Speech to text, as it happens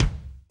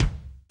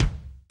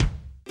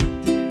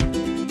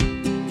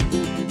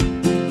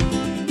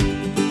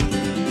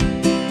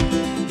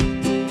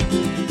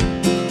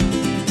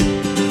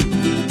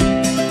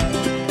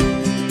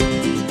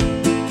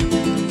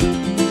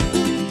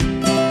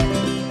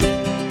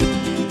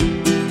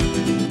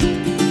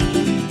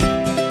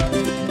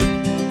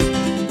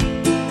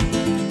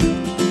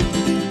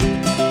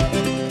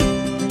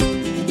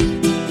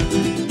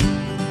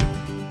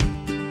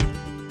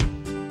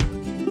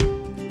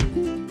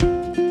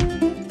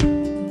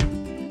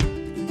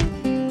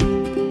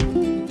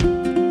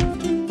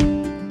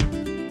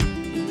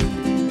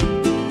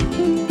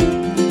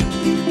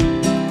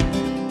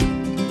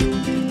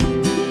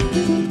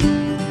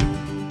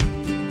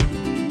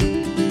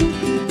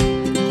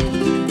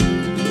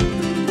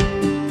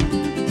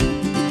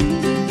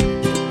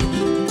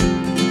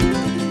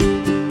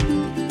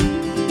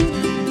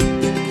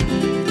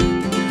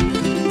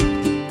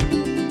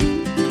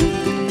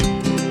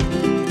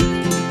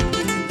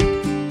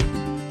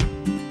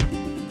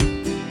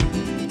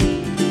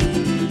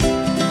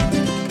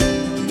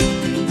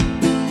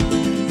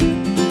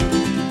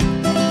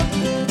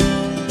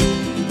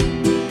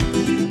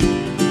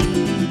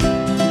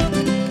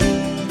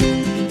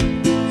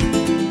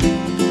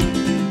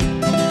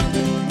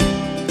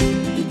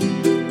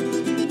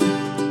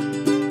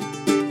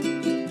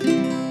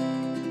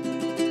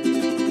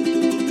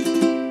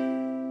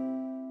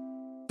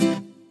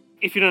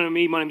If you don't know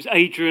me, my name's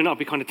Adrian. I'll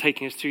be kind of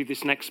taking us through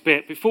this next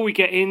bit. Before we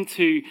get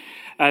into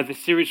the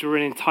series we're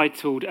in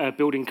entitled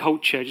Building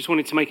Culture, I just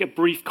wanted to make a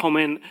brief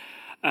comment.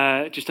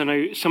 I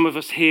know some of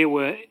us here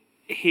were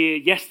here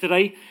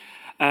yesterday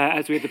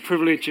as we had the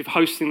privilege of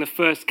hosting the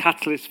first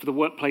Catalyst for the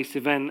Workplace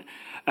event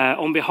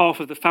on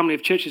behalf of the family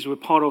of churches we're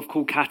part of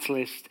called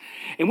Catalyst,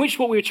 in which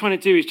what we were trying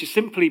to do is just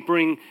simply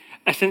bring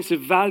a sense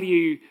of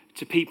value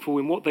to people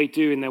in what they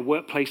do in their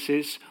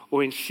workplaces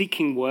or in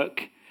seeking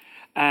work,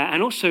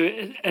 and also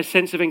a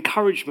sense of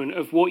encouragement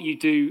of what you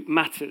do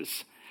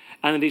matters,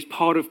 and it is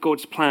part of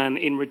God's plan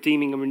in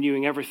redeeming and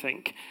renewing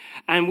everything.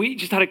 And we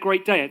just had a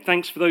great day.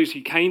 Thanks for those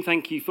who came.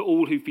 Thank you for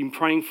all who've been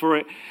praying for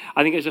it.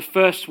 I think as a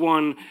first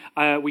one,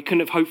 we couldn't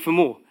have hoped for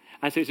more.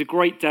 And so it's a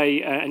great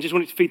day, and just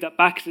wanted to feed that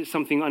back because it's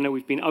something I know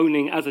we've been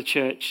owning as a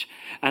church,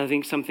 and I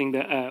think something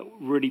that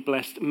really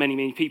blessed many,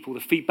 many people. The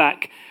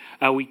feedback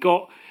we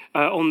got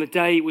on the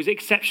day was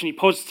exceptionally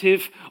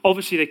positive.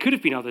 Obviously, there could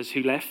have been others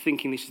who left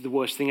thinking this is the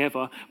worst thing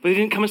ever, but they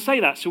didn't come and say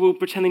that, so we'll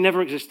pretend they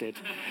never existed.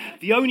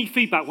 The only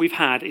feedback we've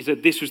had is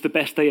that this was the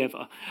best day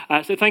ever.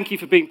 So thank you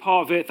for being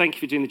part of it. Thank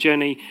you for doing the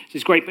journey. This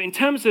is great. But in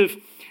terms of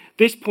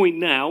this point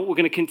now, we're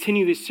going to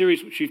continue this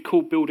series, which we've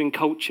called Building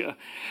Culture,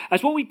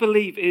 as what we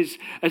believe is,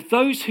 as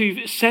those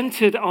who've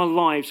centered our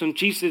lives on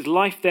Jesus'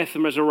 life, death,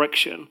 and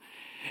resurrection,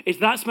 is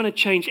that's going to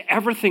change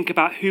everything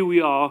about who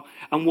we are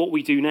and what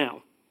we do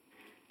now.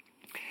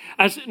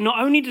 As not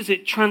only does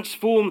it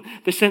transform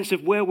the sense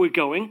of where we're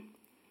going,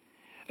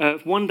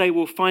 one day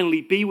we'll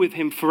finally be with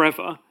him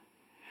forever,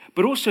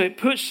 but also it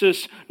puts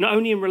us not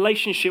only in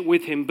relationship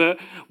with him, but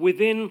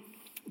within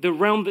the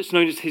realm that's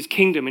known as his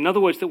kingdom. In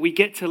other words, that we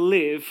get to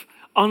live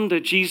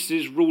under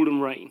Jesus' rule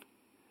and reign.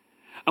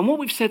 And what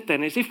we've said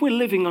then is if we're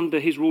living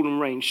under his rule and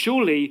reign,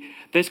 surely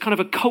there's kind of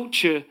a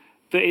culture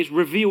that is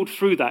revealed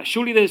through that.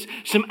 Surely there's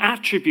some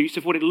attributes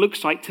of what it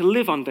looks like to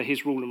live under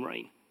his rule and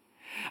reign.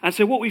 And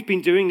so what we've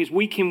been doing is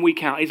week in,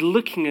 week out, is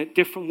looking at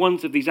different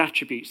ones of these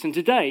attributes. And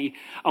today,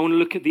 I want to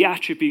look at the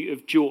attribute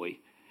of joy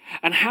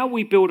and how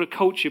we build a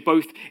culture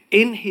both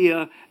in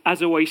here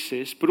as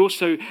Oasis, but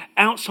also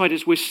outside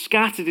as we're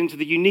scattered into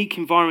the unique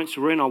environments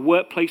we're in, our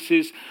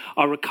workplaces,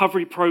 our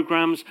recovery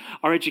programs,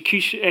 our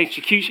educational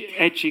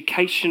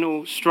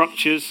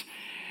structures,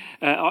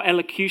 our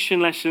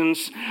elocution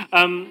lessons,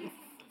 and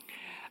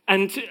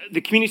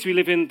the communities we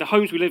live in, the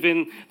homes we live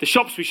in, the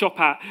shops we shop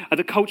at, and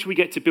the culture we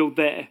get to build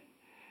there.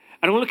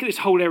 And I want to look at this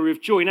whole area of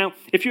joy. Now,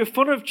 if you're a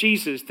follower of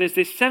Jesus, there's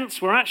this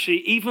sense where actually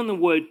even the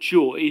word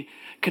joy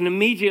can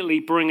immediately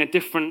bring a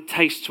different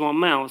taste to our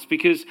mouths,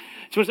 because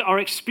our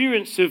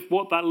experience of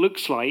what that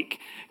looks like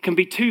can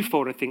be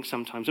twofold, I think,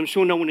 sometimes. I'm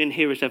sure no one in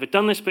here has ever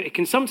done this, but it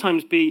can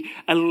sometimes be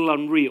a little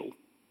unreal.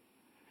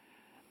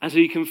 And so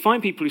you can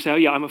find people who say, oh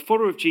yeah, I'm a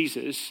follower of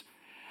Jesus,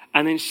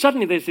 and then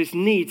suddenly there's this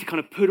need to kind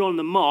of put on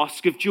the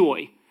mask of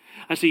joy.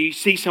 And so you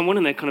see someone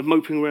and they're kind of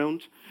moping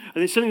around,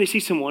 and then suddenly they see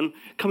someone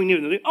coming near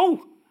and they're like,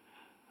 oh,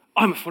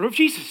 I'm a follower of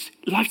Jesus.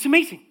 Life's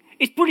amazing.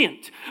 It's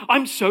brilliant.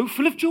 I'm so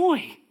full of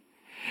joy.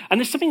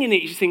 And there's something in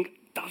it you just think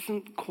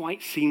doesn't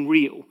quite seem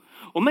real.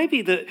 Or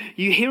maybe that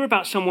you hear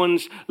about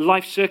someone's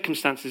life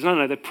circumstances. I don't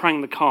know, they're praying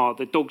the car,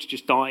 the dog's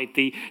just died,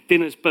 the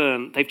dinner's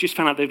burnt, they've just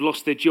found out they've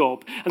lost their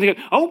job. And they go,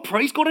 oh,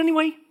 praise God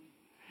anyway.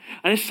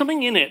 And there's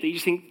something in it that you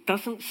just think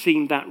doesn't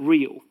seem that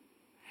real.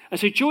 And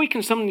so joy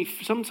can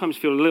sometimes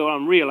feel a little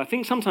unreal. I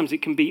think sometimes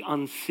it can be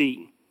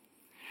unseen.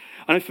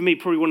 I know for me,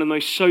 probably one of the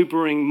most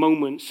sobering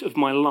moments of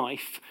my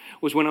life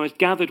was when I was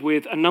gathered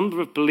with a number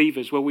of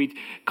believers where we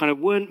kind of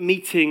weren't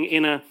meeting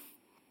in a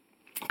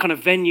kind of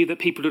venue that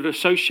people would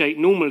associate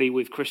normally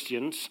with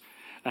Christians.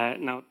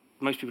 Now,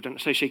 most people don't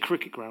associate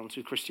cricket grounds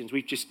with Christians.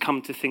 We've just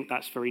come to think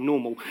that's very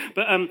normal.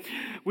 But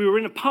we were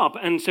in a pub,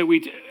 and so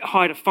we'd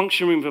hired a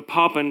function room of a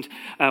pub, and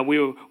we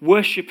were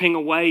worshipping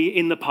away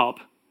in the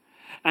pub.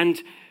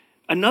 And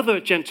another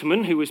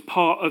gentleman who was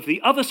part of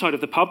the other side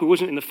of the pub, who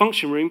wasn't in the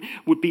function room,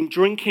 who'd been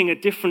drinking a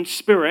different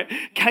spirit,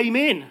 came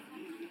in.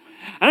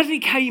 And as he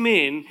came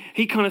in,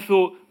 he kind of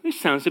thought, this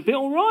sounds a bit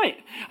all right.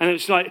 And there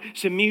was like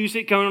some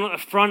music going on at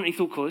the front. And he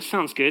thought, cool, this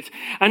sounds good.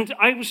 And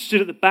I was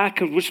stood at the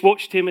back and just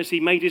watched him as he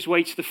made his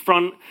way to the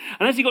front.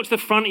 And as he got to the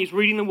front, he was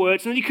reading the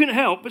words. And then he couldn't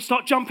help but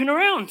start jumping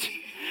around.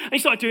 And he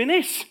started doing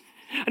this.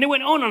 And it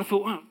went on. And I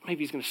thought, well,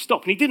 maybe he's going to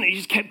stop. And he didn't. He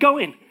just kept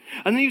going.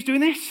 And then he was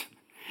doing this.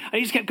 And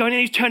he just kept going,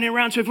 and he's turning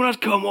around to everyone else,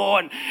 come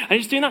on. And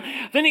he's doing that.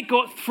 Then it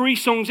got 3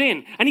 songs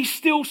in, and he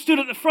still stood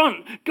at the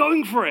front,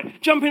 going for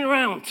it, jumping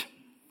around.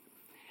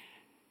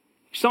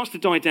 It starts to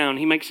die down.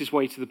 He makes his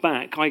way to the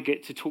back. I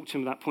get to talk to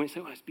him at that point. Say,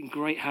 well, it's been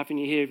great having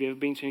you here. Have you ever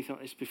been to anything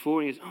like this before?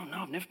 And he goes, oh,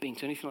 no, I've never been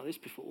to anything like this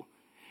before.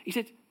 He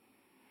said,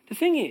 the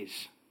thing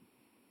is,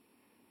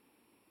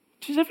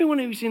 does everyone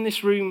who's in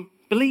this room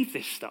believe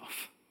this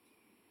stuff?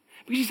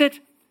 Because he said,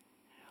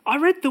 I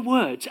read the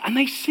words, and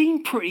they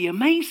seem pretty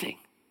amazing.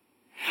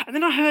 And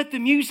then I heard the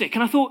music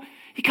and I thought,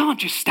 you can't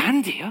just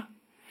stand here.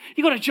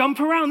 You've got to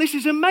jump around. This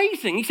is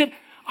amazing. He said,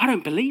 I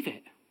don't believe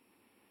it.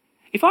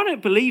 If I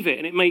don't believe it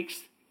and it makes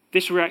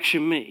this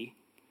reaction me,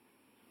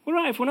 what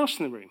about everyone else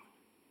in the room?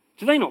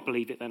 Do they not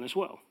believe it then as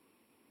well?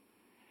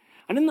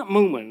 And in that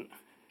moment,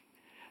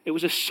 it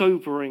was a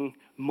sobering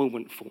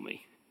moment for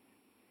me.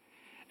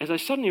 As I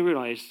suddenly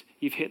realized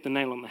you've hit the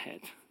nail on the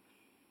head.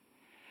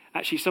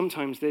 Actually,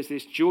 sometimes there's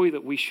this joy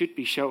that we should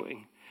be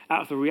showing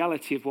out of the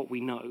reality of what we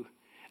know,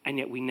 and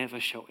yet we never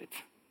show it.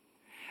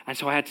 And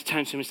so I had to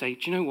turn to him and say,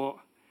 do you know what?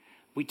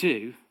 We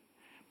do,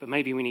 but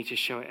maybe we need to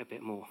show it a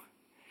bit more.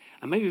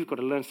 And maybe we've got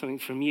to learn something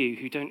from you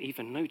who don't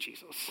even know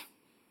Jesus.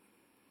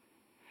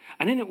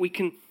 And in it, we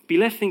can be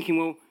left thinking,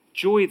 well,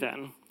 joy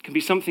then can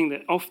be something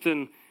that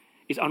often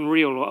is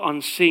unreal or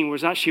unseen,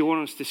 whereas actually what I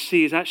want us to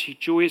see is actually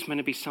joy is meant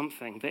to be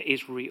something that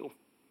is real,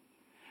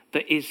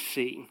 that is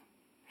seen,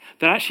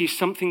 that actually is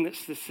something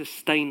that's to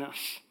sustain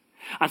us,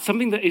 and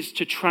something that is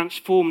to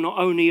transform not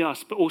only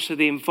us, but also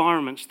the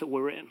environments that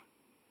we're in.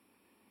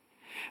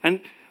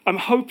 And I'm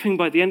hoping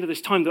by the end of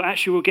this time that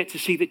actually we'll get to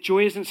see that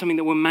joy isn't something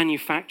that we're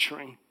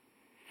manufacturing.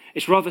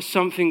 It's rather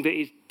something that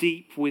is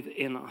deep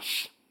within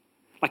us,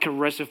 like a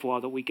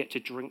reservoir that we get to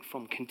drink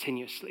from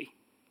continuously.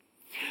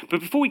 But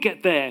before we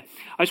get there,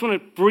 I just want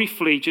to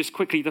briefly, just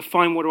quickly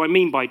define what do I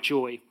mean by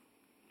joy.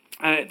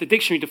 The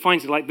dictionary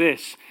defines it like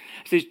this.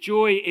 It says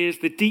joy is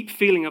the deep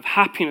feeling of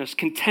happiness,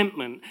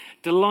 contentment,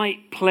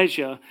 delight,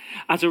 pleasure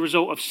as a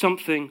result of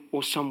something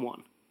or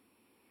someone.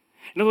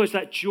 In other words,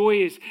 that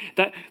joy is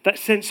that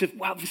sense of,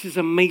 wow, this is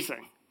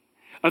amazing.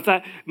 Of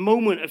that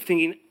moment of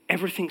thinking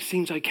everything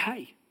seems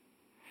okay.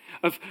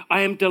 Of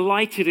I am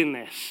delighted in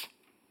this.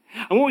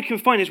 And what we can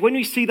find is when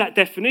we see that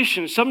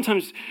definition,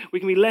 sometimes we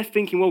can be left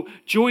thinking, well,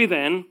 joy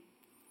then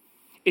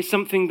is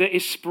something that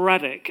is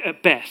sporadic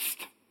at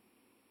best.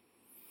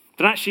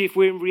 That actually, if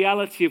we're in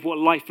reality of what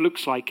life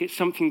looks like, it's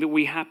something that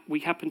we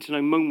happen to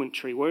know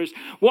momentary. Whereas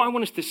what I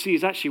want us to see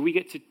is actually we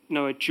get to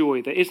know a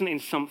joy that isn't in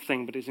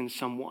something, but is in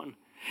someone.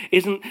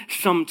 Isn't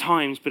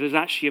sometimes, but is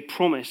actually a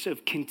promise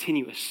of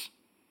continuous.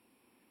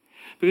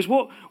 Because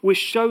what we're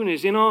shown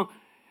is in our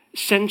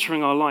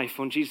centering our life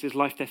on Jesus'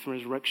 life, death, and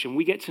resurrection,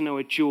 we get to know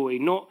a joy,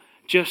 not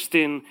just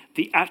in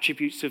the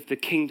attributes of the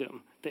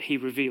kingdom that he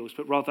reveals,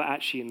 but rather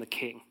actually in the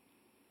King.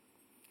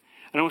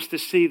 And I want us to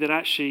see that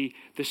actually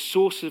the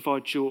source of our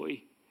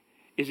joy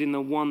is in the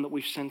one that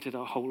we've centered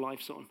our whole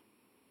lives on.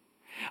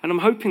 And I'm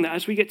hoping that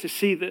as we get to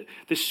see that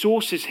the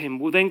source is him,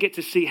 we'll then get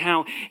to see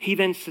how he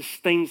then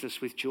sustains us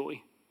with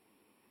joy.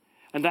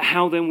 And that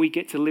how then we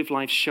get to live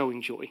lives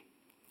showing joy.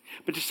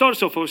 But to start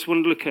us off, I just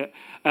want to look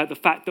at the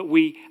fact that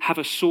we have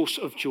a source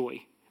of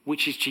joy,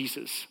 which is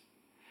Jesus.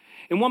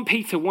 In 1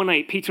 Peter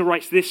 1:8, Peter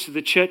writes this to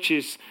the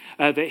churches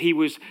that he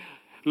was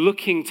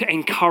looking to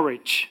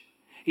encourage.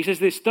 He says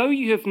this, though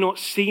you have not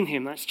seen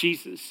him, that's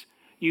Jesus,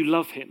 you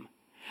love him.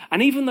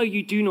 And even though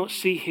you do not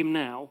see him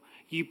now,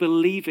 you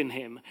believe in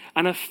him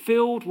and are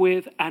filled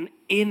with an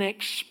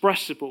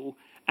inexpressible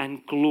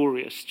and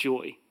glorious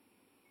joy.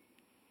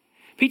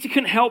 Peter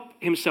couldn't help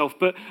himself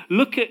but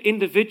look at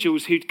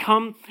individuals who'd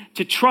come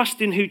to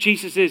trust in who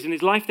Jesus is in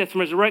his life, death, and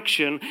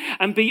resurrection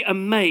and be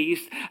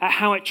amazed at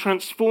how it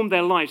transformed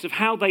their lives, of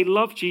how they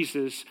loved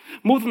Jesus.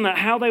 More than that,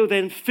 how they were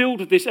then filled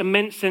with this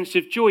immense sense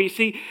of joy. You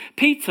see,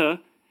 Peter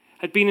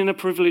had been in a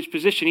privileged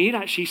position. He'd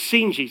actually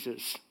seen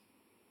Jesus.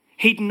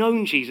 He'd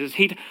known Jesus.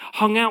 He'd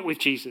hung out with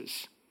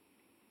Jesus.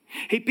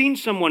 He'd been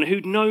someone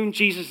who'd known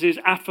Jesus'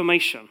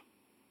 affirmation.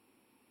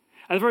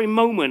 At the very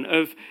moment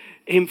of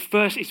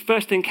his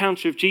first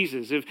encounter of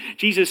Jesus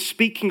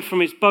speaking from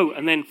his boat,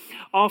 and then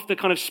after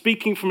kind of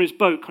speaking from his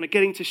boat, kind of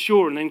getting to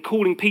shore and then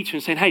calling Peter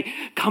and saying, hey,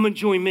 come and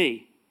join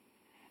me.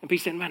 And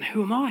Peter said, man,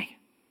 who am I?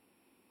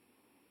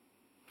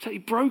 Totally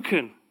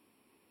broken.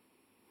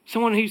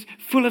 Someone who's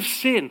full of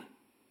sin.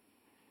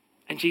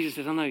 And Jesus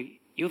says, I know,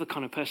 you're the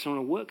kind of person I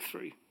want to work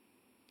through.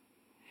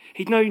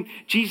 He'd known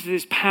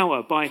Jesus'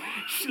 power by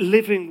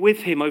living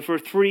with him over a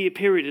 3-year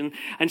period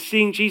and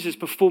seeing Jesus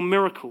perform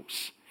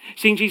miracles.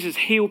 Seeing Jesus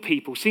heal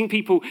people, seeing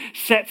people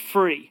set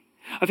free,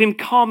 of him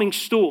calming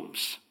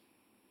storms.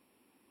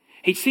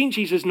 He'd seen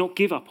Jesus not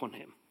give up on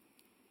him.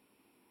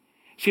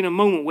 Seen a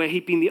moment where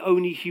he'd been the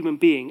only human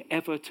being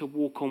ever to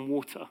walk on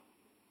water.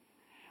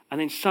 And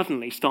then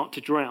suddenly start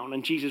to drown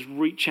and Jesus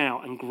reach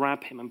out and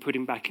grab him and put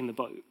him back in the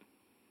boat.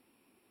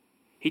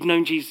 He'd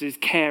known Jesus'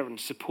 care and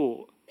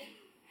support.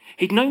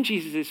 He'd known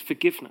Jesus'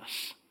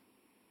 forgiveness.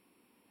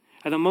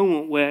 At the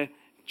moment where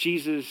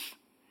Jesus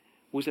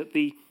was at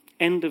the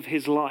end of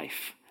his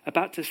life,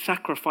 about to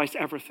sacrifice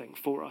everything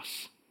for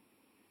us,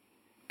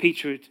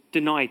 Peter had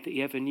denied that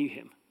he ever knew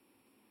him.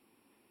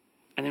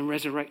 And then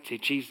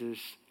resurrected, Jesus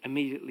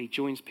immediately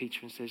joins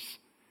Peter and says,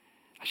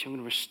 actually, I'm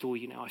going to restore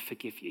you now. I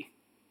forgive you.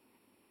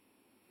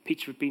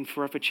 Peter had been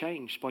forever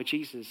changed by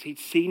Jesus. He'd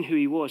seen who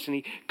he was and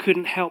he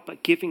couldn't help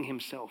but giving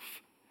himself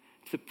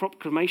to the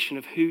proclamation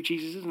of who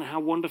Jesus is and how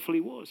wonderful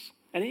he was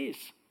and is.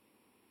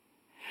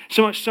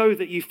 So much so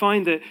that you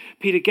find that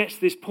Peter gets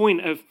to this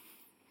point of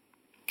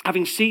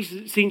having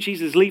seen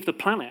Jesus leave the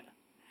planet,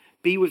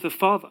 be with the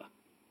Father.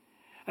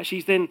 Actually,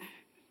 he then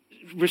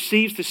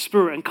receives the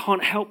Spirit and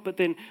can't help but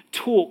then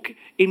talk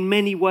in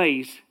many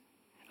ways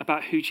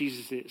about who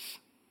Jesus is.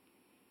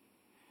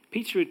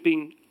 Peter had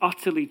been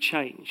utterly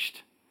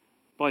changed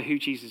by who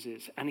Jesus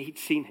is, and he'd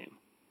seen him.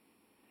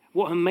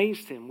 What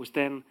amazed him was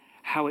then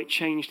how it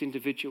changed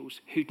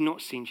individuals who'd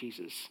not seen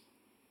Jesus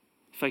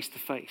face to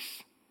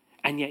face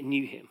and yet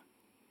knew him.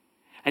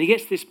 And he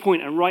gets to this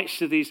point and writes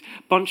to these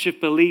bunch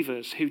of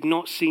believers who'd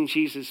not seen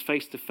Jesus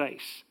face to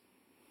face,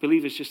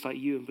 believers just like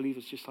you and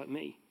believers just like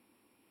me.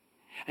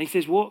 And he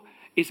says, what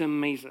is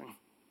amazing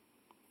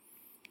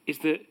is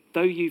that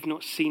though you've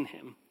not seen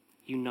him,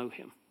 you know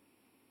him.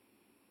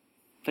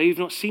 Though you've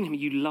not seen him,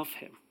 you love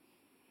him.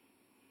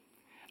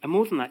 And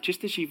more than that,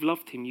 just as you've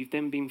loved him, you've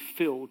then been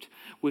filled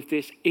with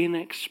this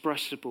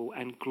inexpressible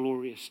and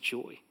glorious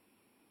joy.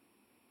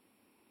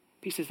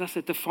 He says that's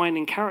a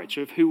defining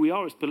character of who we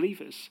are as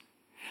believers.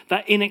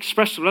 That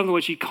inexpressible, in other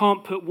words, you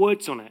can't put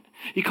words on it.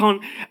 You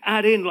can't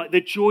add in like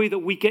the joy that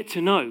we get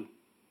to know.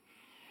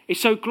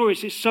 It's so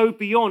glorious, it's so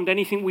beyond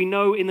anything we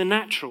know in the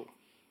natural.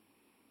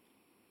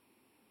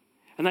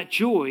 And that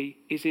joy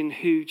is in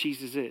who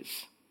Jesus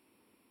is.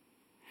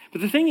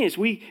 But the thing is,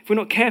 if we're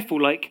not careful,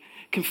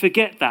 can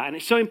forget that. And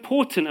it's so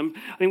important, and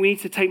I think we need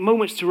to take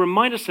moments to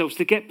remind ourselves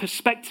to get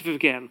perspective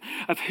again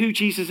of who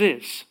Jesus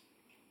is.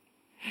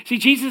 See,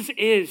 Jesus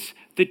is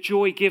the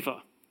joy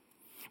giver.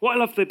 What I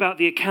love about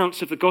the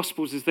accounts of the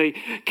Gospels is they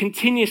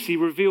continuously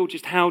reveal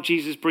just how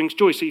Jesus brings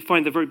joy. So you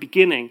find the very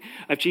beginning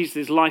of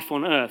Jesus' life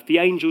on earth. The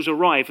angels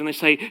arrive and they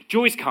say,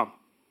 joy's come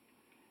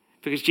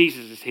because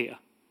Jesus is here.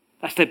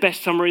 That's their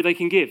best summary they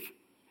can give.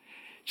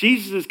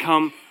 Jesus has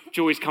come,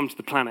 joy's come to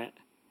the planet.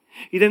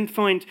 You then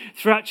find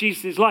throughout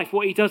Jesus' life,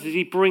 what he does is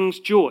he brings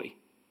joy.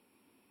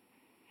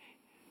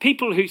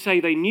 People who say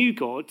they knew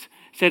God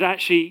said,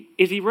 actually,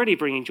 is he really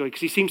bringing joy?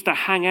 Because he seems to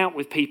hang out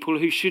with people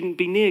who shouldn't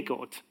be near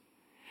God.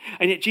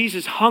 And yet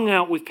Jesus hung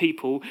out with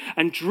people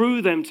and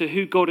drew them to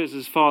who God is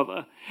as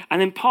Father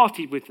and then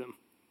partied with them.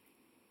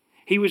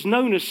 He was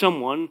known as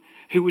someone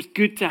who was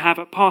good to have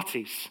at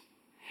parties,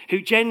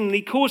 who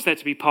genuinely caused there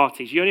to be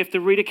parties. You only have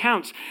to read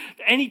accounts.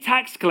 Any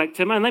tax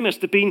collector, man, they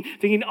must have been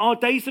thinking, our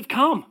days have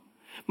come.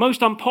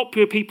 Most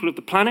unpopular people of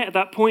the planet at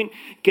that point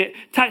get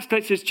tax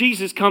collectors.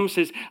 Jesus comes,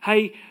 says,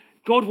 hey,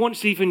 God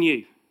wants even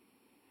you.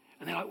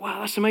 And they're like, wow,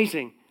 that's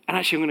amazing. And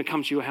actually, I'm going to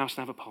come to your house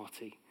and have a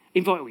party.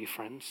 Invite all your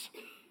friends.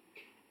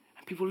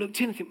 And people looked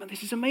in and think, man,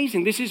 this is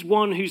amazing. This is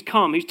one who's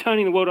come, who's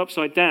turning the world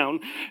upside down,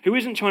 who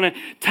isn't trying to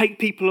take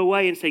people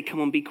away and say, come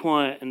on, be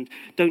quiet and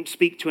don't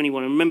speak to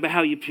anyone and remember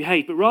how you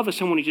behave, but rather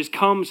someone who just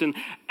comes and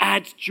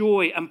adds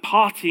joy and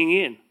partying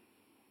in.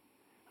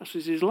 That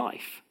was his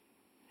life.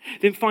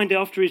 Then find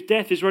after his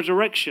death, his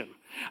resurrection.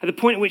 At the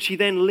point at which he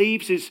then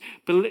leaves his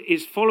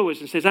followers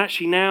and says,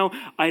 actually now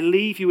I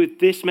leave you with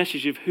this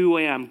message of who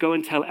I am. Go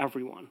and tell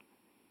everyone.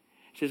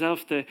 He says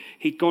after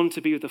he'd gone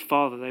to be with the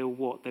Father, they were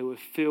what? They were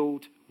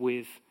filled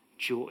with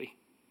joy.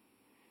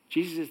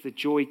 Jesus is the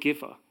joy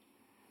giver.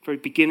 Very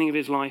beginning of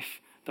his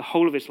life, the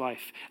whole of his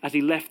life, as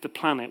he left the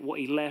planet, what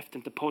he left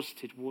and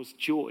deposited was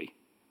joy.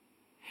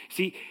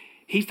 See,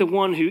 he's the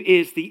one who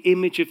is the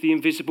image of the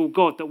invisible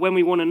God, that when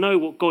we want to know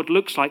what God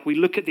looks like, we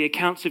look at the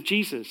accounts of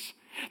Jesus,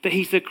 that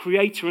he's the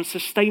creator and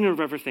sustainer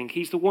of everything.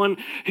 He's the one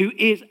who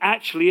is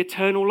actually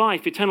eternal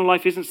life. Eternal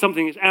life isn't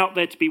something that's out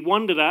there to be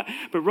wondered at,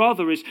 but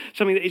rather is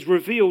something that is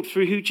revealed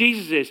through who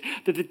Jesus is,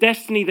 that the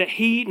destiny that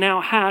he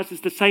now has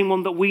is the same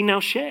one that we now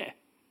share.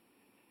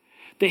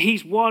 That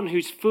he's one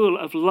who's full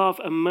of love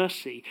and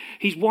mercy.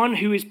 He's one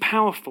who is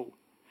powerful,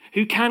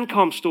 who can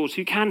calm storms,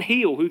 who can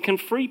heal, who can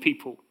free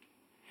people.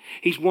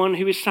 He's one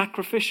who is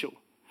sacrificial,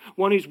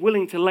 one who's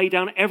willing to lay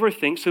down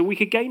everything so we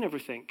could gain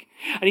everything.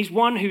 And he's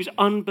one who's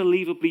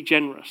unbelievably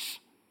generous.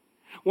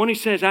 One who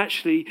says,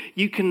 actually,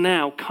 you can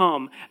now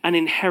come and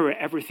inherit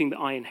everything that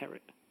I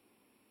inherit.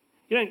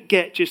 You don't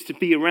get just to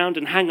be around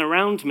and hang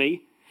around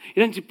me.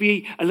 You don't get to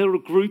be a little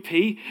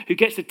groupie who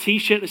gets a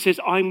t-shirt that says,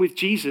 I'm with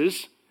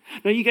Jesus.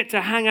 No, you get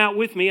to hang out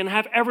with me and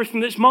have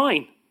everything that's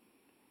mine.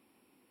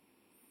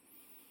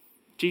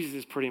 Jesus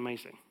is pretty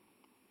amazing.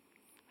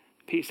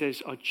 Peter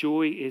says our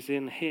joy is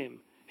in him,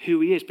 who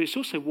he is, but it's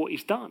also what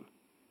he's done.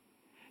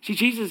 See,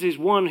 Jesus is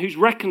one who's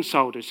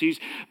reconciled us, who's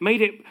made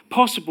it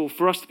possible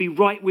for us to be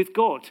right with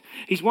God.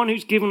 He's one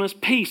who's given us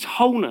peace,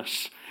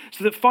 wholeness,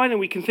 so that finally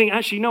we can think,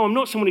 actually, no, I'm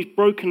not someone who's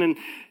broken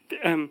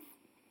and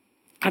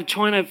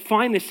trying to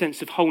find this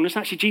sense of wholeness.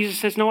 Actually, Jesus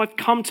says, no, I've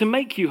come to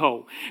make you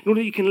whole, in order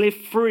that you can live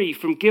free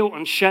from guilt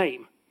and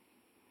shame.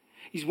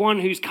 He's one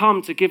who's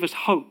come to give us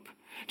hope,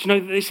 to know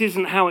that this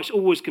isn't how it's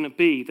always going to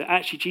be, that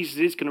actually Jesus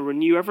is going to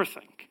renew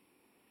everything.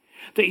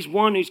 That he's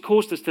one who's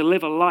caused us to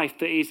live a life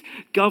that is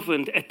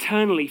governed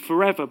eternally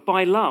forever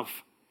by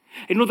love.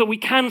 In order that we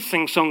can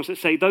sing songs that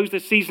say, though the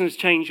seasons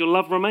change, your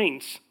love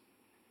remains.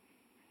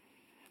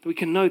 That we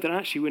can know that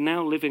actually we're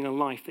now living a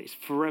life that is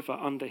forever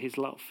under his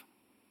love.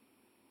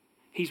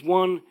 He's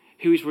one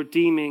who is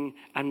redeeming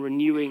and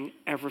renewing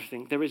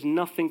everything. There is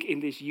nothing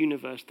in this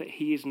universe that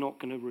he is not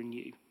going to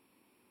renew.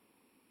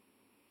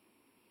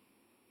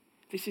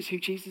 This is who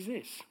Jesus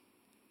is.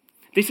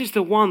 This is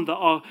the one that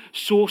our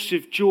source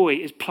of joy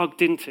is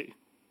plugged into.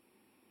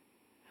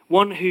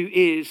 One who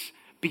is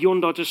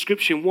beyond our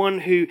description,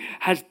 one who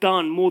has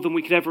done more than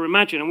we could ever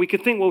imagine. And we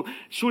could think, well,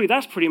 surely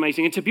that's pretty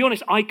amazing. And to be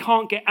honest, I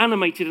can't get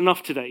animated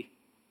enough today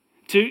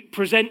to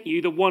present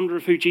you the wonder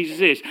of who Jesus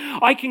is.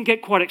 I can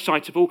get quite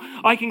excitable.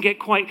 I can get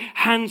quite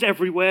hands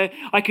everywhere.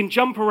 I can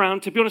jump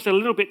around. To be honest, I'm a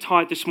little bit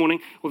tired this morning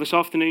or this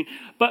afternoon.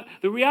 But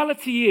the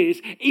reality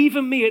is,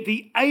 even me at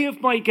the A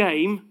of my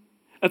game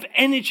of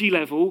energy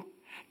level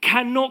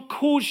cannot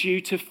cause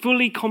you to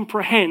fully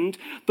comprehend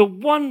the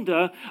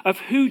wonder of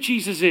who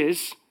Jesus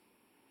is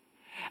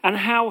and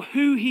how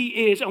who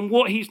he is and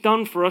what he's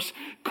done for us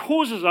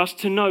causes us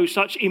to know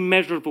such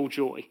immeasurable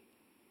joy.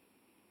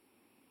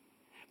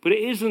 But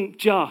it isn't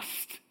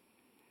just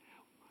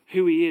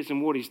who he is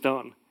and what he's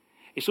done.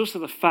 It's also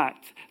the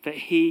fact that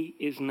he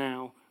is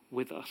now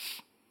with us.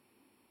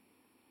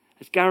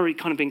 As Gary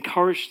kind of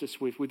encouraged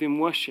us within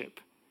worship,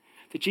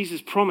 that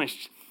Jesus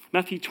promised,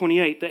 Matthew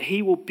 28, that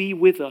he will be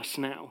with us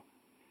now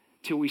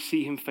till we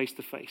see him face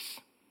to face.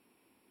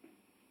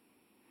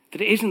 That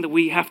it isn't that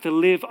we have to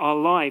live our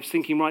lives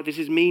thinking, right, this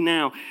is me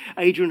now.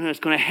 Adrian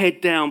Hurst going to head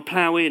down,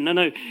 plow in.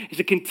 No, it's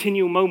a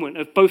continual moment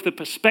of both the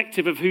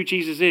perspective of who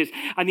Jesus is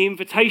and the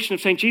invitation of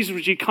saying, Jesus,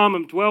 would you come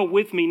and dwell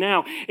with me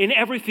now in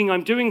everything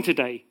I'm doing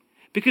today?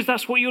 Because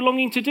that's what you're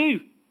longing to do.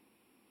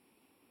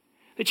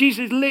 That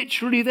Jesus is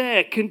literally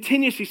there,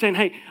 continuously saying,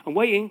 hey, I'm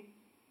waiting.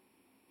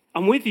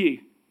 I'm with you.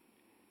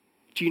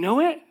 Do you know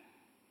it?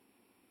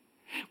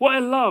 What I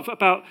love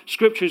about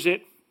Scripture is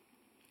it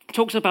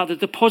talks about the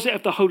deposit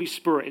of the Holy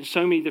Spirit in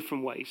so many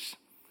different ways.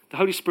 The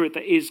Holy Spirit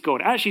that is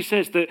God. It actually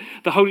says that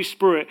the Holy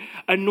Spirit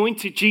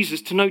anointed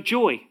Jesus to know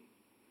joy.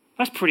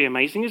 That's pretty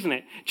amazing, isn't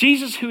it?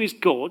 Jesus, who is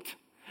God,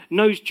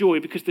 knows joy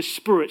because the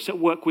Spirit's at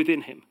work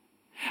within him.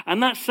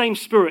 And that same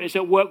Spirit is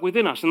at work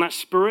within us. And that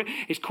Spirit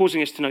is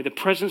causing us to know the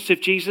presence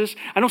of Jesus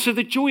and also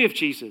the joy of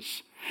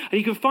Jesus. And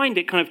you can find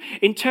it kind of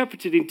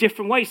interpreted in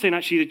different ways, saying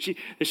actually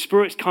the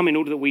Spirit's come in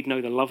order that we'd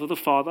know the love of the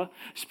Father.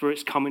 The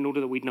Spirit's come in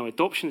order that we'd know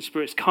adoption. The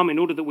Spirit's come in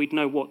order that we'd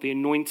know what? The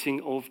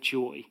anointing of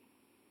joy.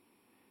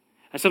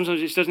 And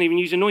sometimes it doesn't even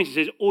use anointing. It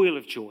says oil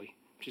of joy,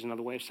 which is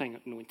another way of saying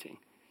anointing.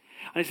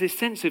 And it's this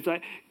sense of that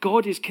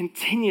God is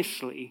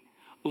continuously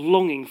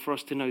longing for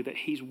us to know that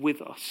he's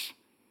with us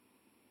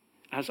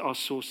as our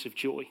source of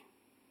joy.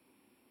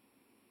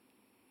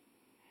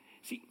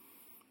 See,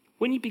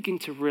 when you begin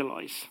to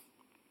realize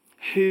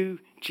who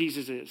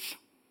Jesus is,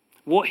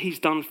 what he's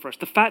done for us,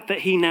 the fact that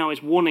he now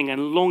is wanting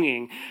and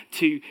longing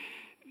to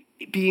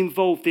be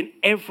involved in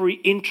every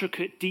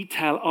intricate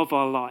detail of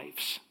our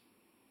lives,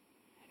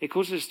 it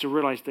causes us to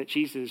realize that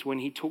Jesus, when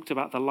he talked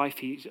about the life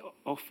he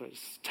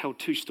offers, told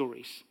two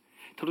stories.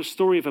 He told a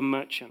story of a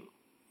merchant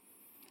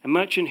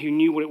who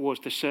knew what it was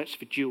to search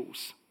for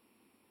jewels.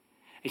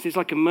 He says,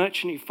 like a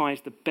merchant who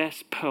finds the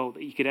best pearl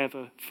that he could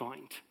ever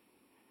find.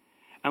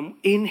 And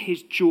in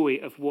his joy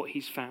of what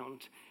he's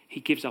found, he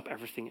gives up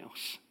everything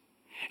else.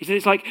 He said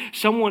it's like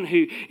someone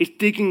who is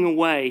digging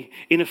away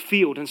in a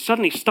field and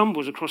suddenly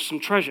stumbles across some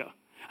treasure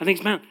and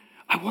thinks, man,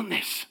 I want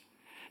this.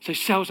 So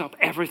sells up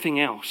everything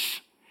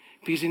else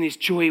because in his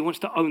joy he wants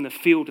to own the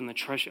field and the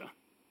treasure.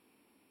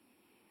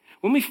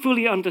 When we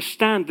fully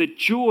understand the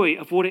joy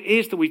of what it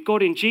is that we've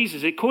got in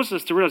Jesus, it causes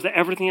us to realize that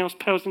everything else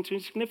pales into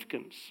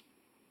insignificance.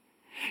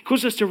 It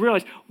causes us to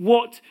realize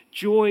what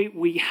joy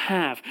we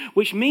have,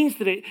 which means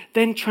that it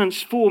then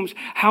transforms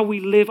how we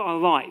live our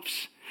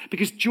lives.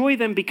 Because joy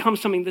then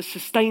becomes something that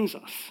sustains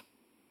us.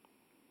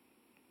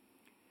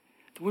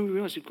 When we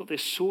realize we've got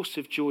this source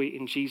of joy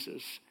in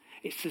Jesus,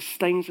 it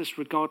sustains us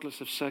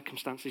regardless of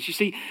circumstances. You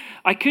see,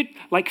 I could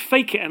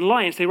fake it and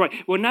lie and say, right,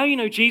 well, now you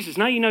know Jesus,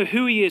 now you know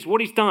who he is,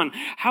 what he's done,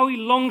 how he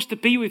longs to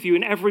be with you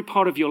in every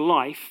part of your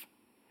life.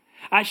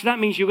 Actually, that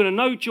means you're going to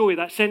know joy,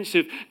 that sense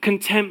of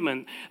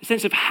contentment, a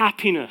sense of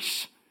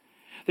happiness,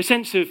 the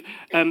sense of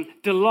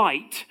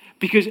delight,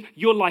 because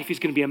your life is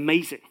going to be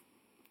amazing.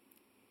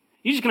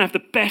 You're just going to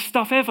have the best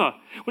stuff ever.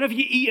 Whenever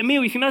you eat a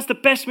meal, you think that's the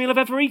best meal I've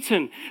ever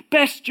eaten.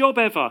 Best job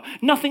ever.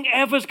 Nothing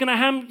ever is going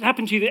to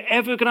happen to you that's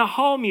ever going to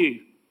harm you.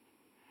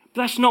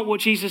 But that's not what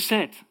Jesus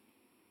said.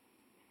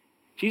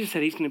 Jesus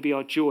said he's going to be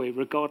our joy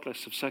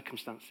regardless of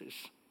circumstances.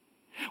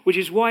 Which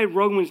is why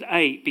Romans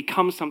 8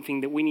 becomes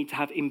something that we need to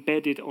have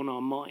embedded on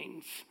our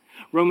minds.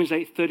 Romans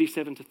 8,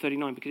 37 to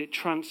 39, because it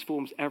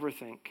transforms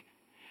everything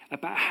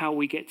about how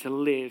we get to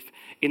live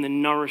in the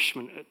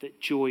nourishment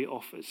that joy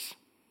offers.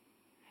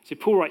 So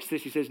Paul writes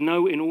this, he says,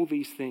 no, in all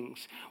these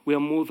things, we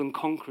are more than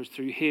conquerors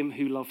through him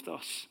who loved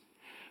us.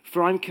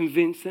 For I'm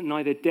convinced that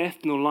neither death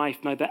nor life,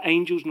 neither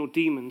angels nor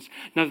demons,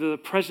 neither the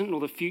present nor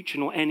the future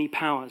nor any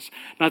powers,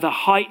 neither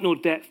height nor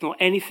depth nor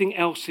anything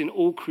else in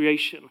all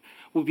creation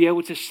will be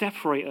able to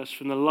separate us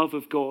from the love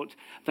of God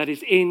that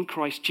is in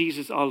Christ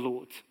Jesus our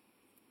Lord.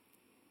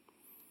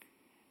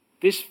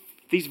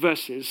 These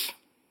verses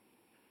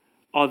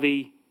are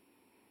the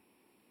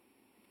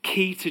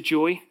key to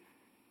joy,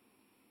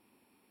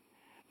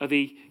 are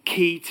the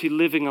key to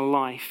living a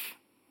life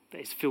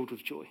that is filled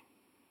with joy.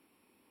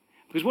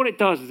 Because what it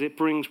does is it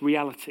brings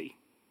reality.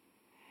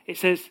 It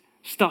says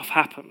stuff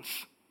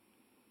happens.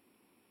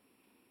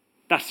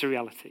 That's the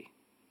reality.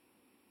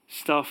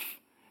 Stuff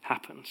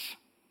happens.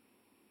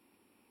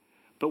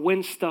 But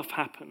when stuff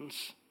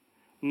happens,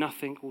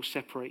 nothing will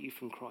separate you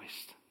from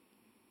Christ.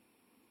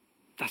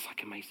 That's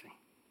amazing.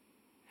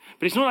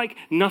 But it's not like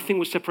nothing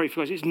will separate you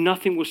from Christ. It's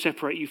nothing will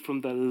separate you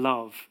from the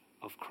love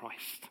of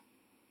Christ.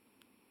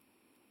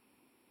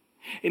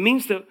 It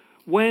means that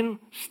when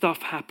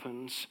stuff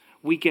happens,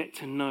 we get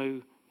to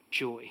know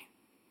joy.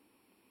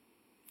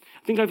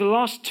 I think over the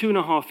last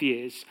 2.5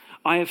 years,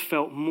 I have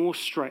felt more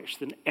stretched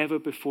than ever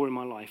before in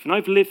my life. And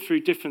I've lived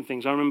through different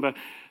things. I remember,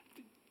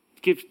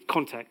 give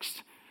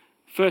context,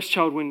 first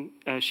child when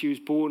she was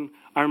born,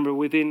 I remember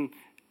within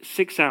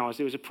 6 hours,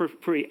 it was a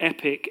pretty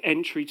epic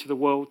entry to the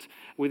world.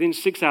 Within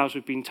 6 hours,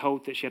 we'd been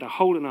told that she had a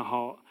hole in her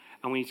heart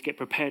and we need to get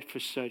prepared for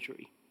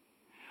surgery.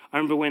 I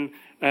remember when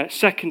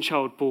second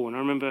child born, I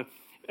remember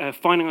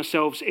finding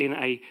ourselves in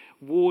a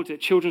ward at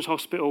Children's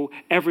Hospital.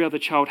 Every other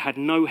child had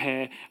no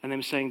hair, and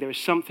them saying, there is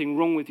something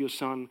wrong with your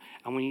son,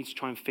 and we need to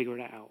try and figure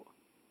it out.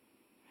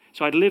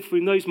 So I'd lived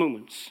through those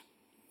moments.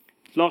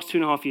 The last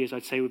 2.5 years,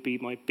 I'd say, would be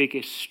my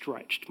biggest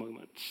stretched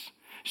moments.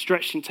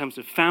 Stretched in terms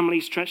of family,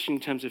 stretched in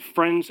terms of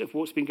friends, of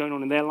what's been going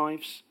on in their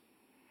lives.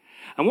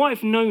 And what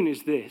I've known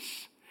is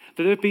this,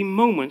 that there have been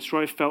moments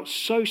where I felt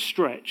so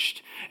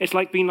stretched, it's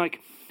like being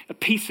like a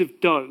piece of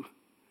dough,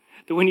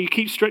 that when you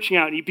keep stretching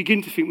out and you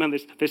begin to think, man,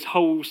 there's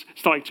holes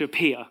starting to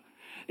appear.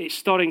 It's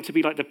starting to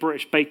be like the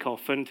British Bake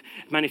Off, and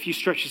man, if you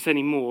stretch this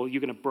anymore,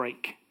 you're going to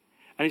break.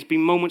 And it's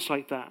been moments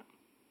like that.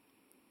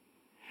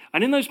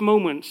 And in those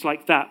moments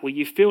like that, where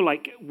you feel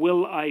like,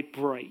 will I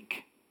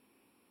break?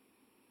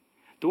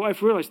 What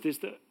I've realized is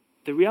that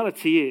the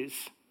reality is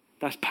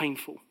that's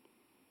painful.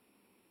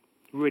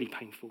 Really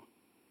painful.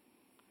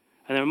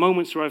 And there are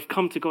moments where I've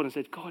come to God and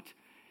said, God,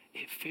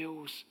 it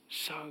feels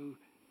so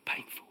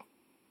painful.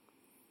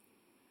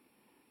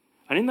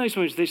 And in those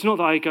moments, it's not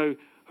that I go,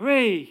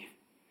 hooray,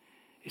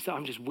 it's that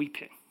I'm just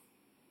weeping.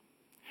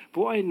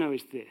 But what I know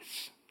is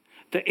this,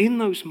 that in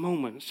those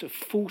moments of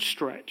full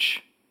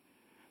stretch,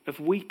 of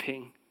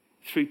weeping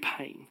through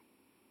pain,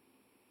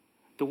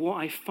 that what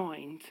I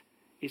find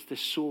is the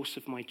source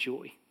of my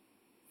joy.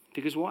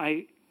 Because what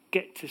I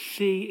get to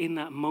see in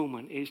that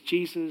moment is,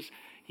 Jesus,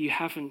 you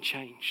haven't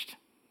changed.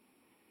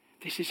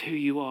 This is who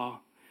you are.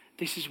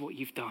 This is what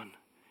you've done.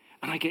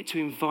 And I get to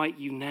invite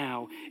you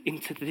now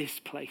into this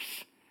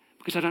place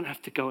because I don't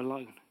have to go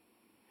alone.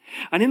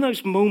 And in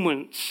those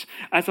moments,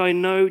 as I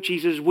know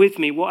Jesus with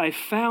me, what I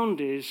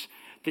found is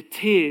the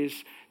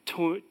tears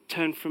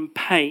turn from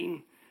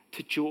pain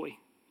to joy.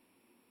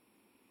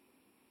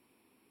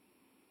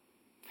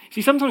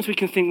 See, sometimes we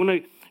can think, well,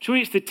 no,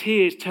 surely it's the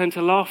tears turn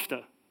to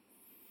laughter.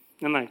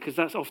 No, because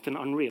that's often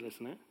unreal,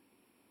 isn't it?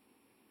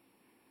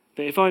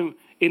 That if I'm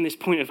in this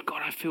point of,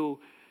 God, I feel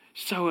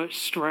so at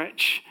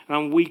stretch and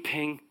I'm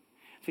weeping,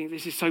 I think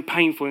this is so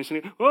painful, and it's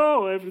like,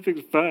 oh,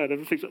 everything's bad,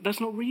 that's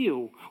not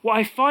real. What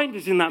I find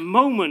is in that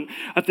moment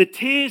of the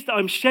tears that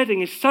I'm shedding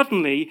is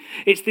suddenly,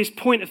 it's this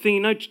point of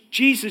thinking, no,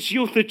 Jesus,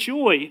 you're the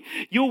joy.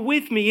 You're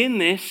with me in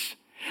this.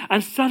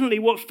 And suddenly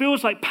what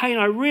feels like pain,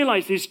 I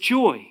realize is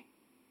joy.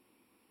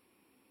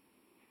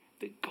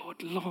 That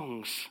God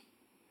longs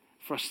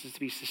for us to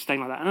be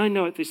sustained like that. And I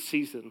know at this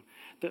season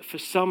that for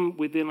some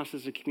within us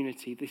as a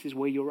community, this is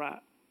where you're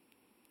at.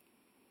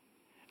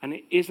 And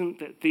it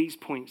isn't at these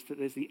points that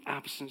there's the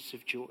absence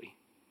of joy.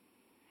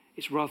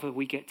 It's rather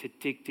we get to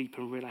dig deep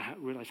and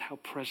realize how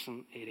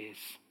present it is.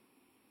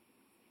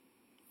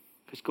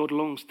 Because God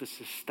longs to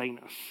sustain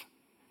us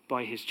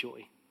by his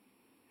joy.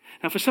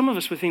 Now for some of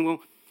us, we're thinking, well,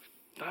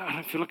 I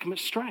don't feel like I'm at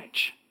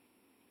stretch.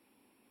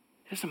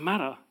 It doesn't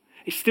matter.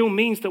 It still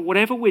means that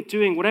whatever we're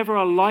doing, whatever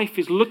our life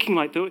is looking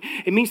like,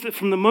 it means that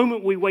from the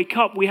moment we wake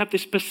up, we have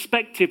this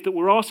perspective that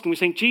we're asking. We're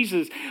saying,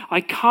 Jesus,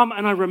 I come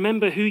and I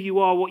remember who you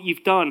are, what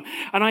you've done.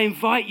 And I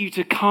invite you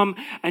to come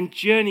and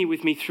journey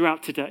with me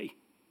throughout today.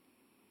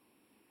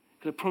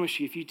 Because I promise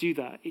you, if you do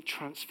that, it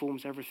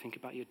transforms everything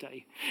about your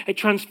day. It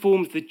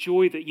transforms the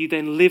joy that you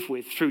then live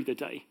with through the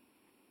day.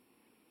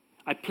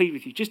 I plead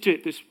with you, just do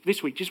it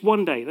this week, just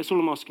one day. That's all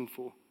I'm asking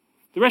for.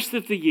 The rest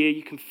of the year,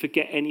 you can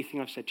forget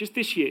anything I've said. Just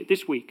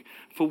this week,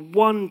 for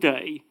one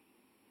day,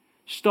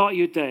 start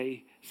your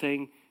day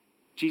saying,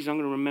 Jesus, I'm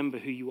going to remember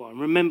who you are. And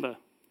remember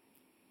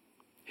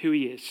who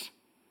he is.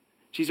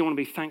 Jesus, I want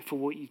to be thankful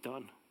for what you've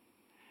done.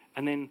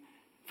 And then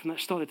from that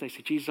start of the day,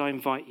 say, Jesus, I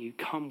invite you,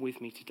 come with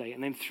me today.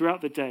 And then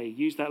throughout the day,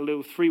 use that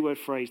little 3-word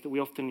phrase that we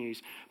often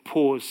use.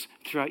 Pause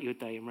throughout your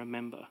day and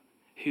remember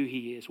who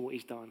he is, what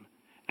he's done.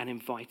 And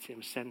invite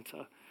him,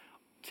 center,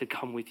 to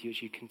come with you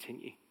as you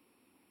continue.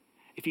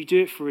 If you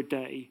do it for a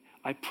day,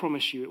 I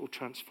promise you it will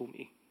transform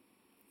you.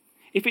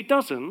 If it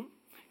doesn't,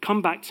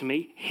 come back to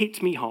me,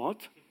 hit me hard,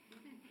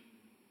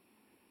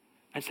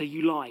 and say,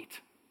 you lied.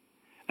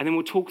 And then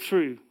we'll talk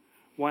through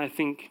why I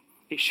think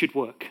it should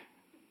work.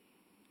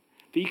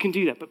 But you can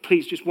do that, but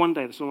please, just one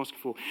day, that's all I'm asking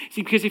for.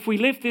 See, because if we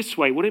live this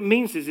way, what it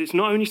means is it's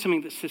not only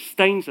something that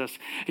sustains us,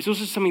 it's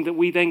also something that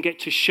we then get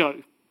to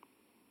show.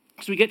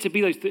 So we get to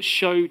be those that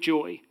show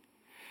joy.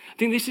 I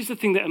think this is the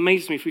thing that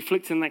amazes me if we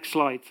flick to the next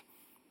slide.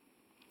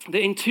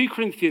 That in 2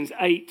 Corinthians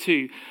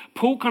 8:2,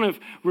 Paul kind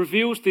of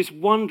reveals this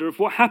wonder of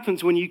what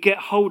happens when you get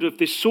hold of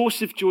this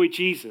source of joy,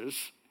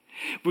 Jesus.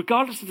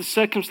 Regardless of the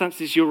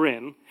circumstances you're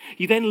in,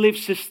 you then live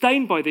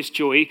sustained by this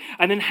joy,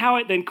 and then how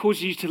it then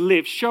causes you to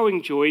live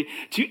showing joy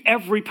to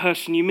every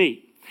person you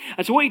meet.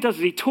 And so what he does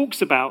is he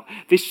talks about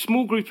this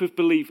small group of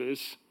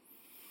believers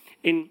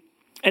in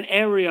an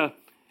area,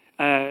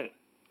 I've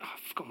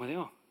forgotten where they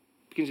are.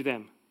 Begins with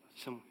them.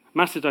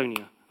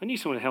 Macedonia. I knew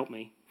someone would help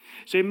me.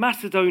 So in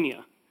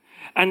Macedonia,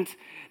 and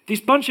this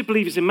bunch of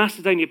believers in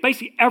Macedonia,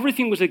 basically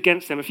everything was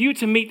against them. If you were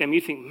to meet them,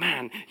 you'd think,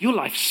 man, your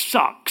life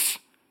sucks.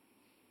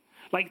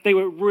 Like they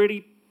were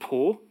really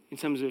poor in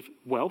terms of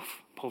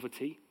wealth,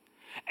 poverty.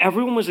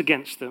 Everyone was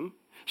against them.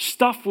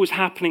 Stuff was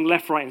happening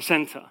left, right, and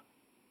center.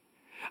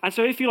 And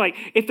so if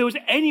there was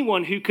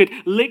anyone who could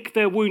lick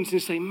their wounds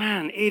and say,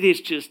 man, it is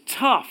just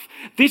tough,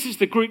 this is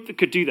the group that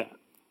could do that.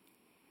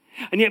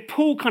 And yet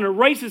Paul kind of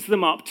raises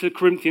them up to the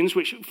Corinthians,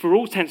 which for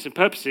all intents and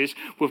purposes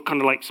were kind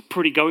of like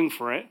pretty going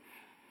for it,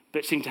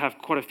 but seemed to have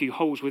quite a few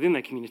holes within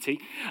their community,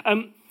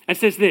 and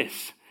says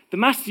this: the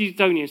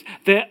Macedonians,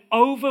 their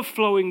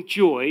overflowing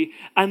joy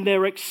and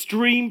their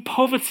extreme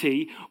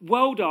poverty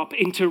welled up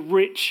into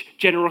rich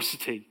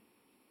generosity.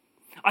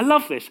 I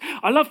love this.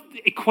 I love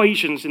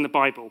equations in the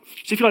Bible.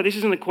 So if you like, this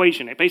is an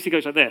equation. It basically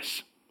goes like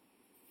this.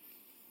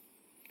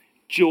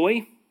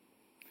 Joy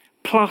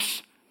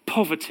plus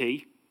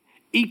poverty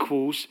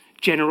equals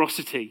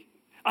generosity.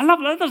 I love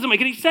that. That doesn't make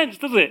any sense,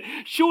 does it?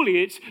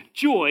 Surely it's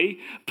joy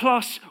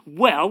plus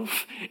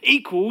wealth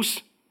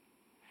equals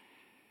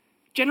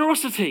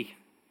generosity.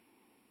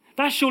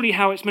 That's surely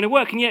how it's meant to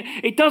work. And yet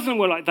it doesn't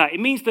work like that. It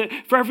means that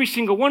for every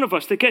single one of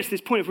us that gets to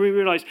this point where we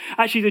realize,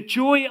 actually, the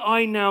joy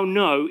I now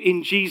know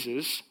in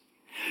Jesus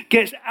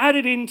gets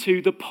added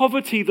into the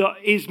poverty that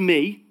is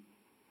me,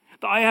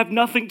 that I have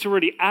nothing to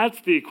really add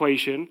to the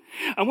equation.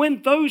 And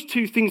when those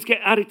two things get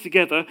added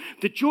together,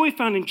 the joy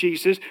found in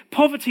Jesus,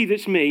 poverty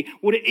that's me,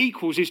 what it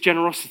equals is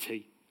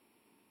generosity.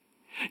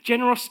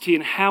 Generosity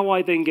in how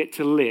I then get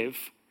to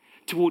live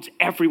towards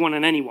everyone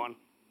and anyone.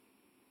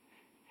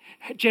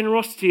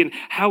 Generosity in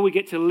how we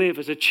get to live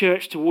as a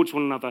church towards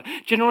one another.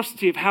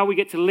 Generosity of how we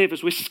get to live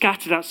as we're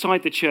scattered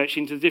outside the church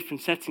into the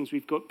different settings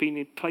we've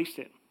been placed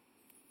in.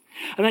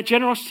 And that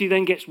generosity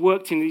then gets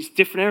worked in these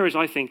different areas,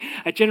 I think.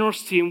 A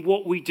generosity in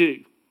what we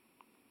do.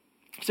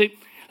 So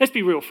let's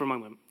be real for a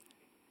moment.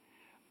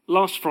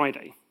 Last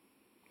Friday,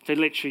 so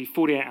literally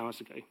 48 hours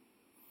ago,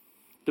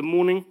 the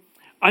morning,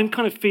 I'm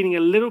kind of feeling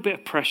a little bit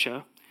of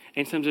pressure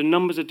in terms of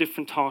numbers of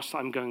different tasks that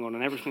I'm going on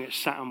and everything that's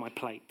sat on my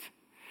plate.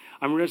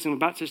 I'm realizing I'm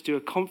about to do a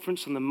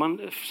conference on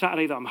the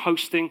Saturday that I'm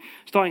hosting,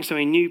 starting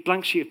something new,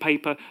 blank sheet of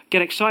paper,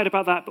 get excited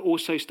about that, but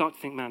also start to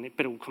think, man, it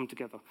better all come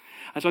together.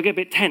 And so I get a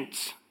bit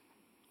tense.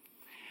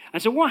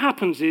 And so what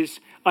happens is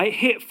I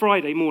hit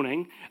Friday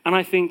morning and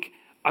I think,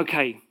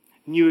 okay,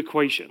 new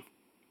equation.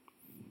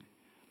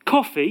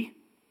 Coffee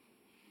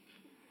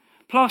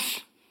plus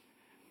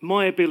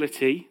my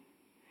ability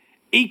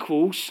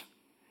equals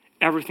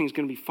everything's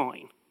going to be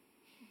fine.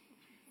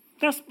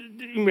 That's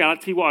in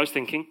reality what I was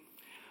thinking.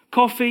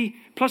 Coffee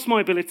plus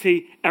my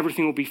ability,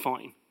 everything will be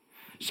fine.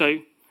 So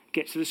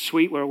get to the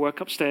suite where I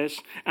work upstairs.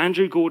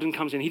 Andrew Gordon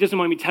comes in. He doesn't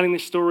mind me telling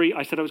this story.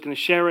 I said I was going to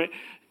share it,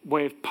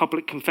 way of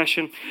public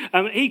confession.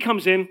 He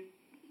comes in,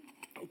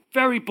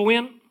 very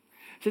buoyant,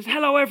 says,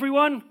 hello,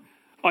 everyone.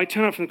 I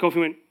turn up from the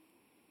coffee and went,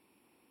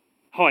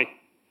 hi.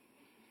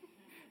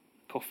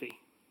 Coffee.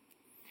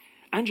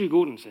 Andrew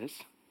Gordon says,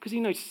 because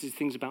he notices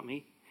things about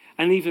me,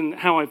 and even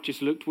how I've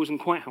just looked wasn't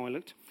quite how I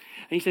looked.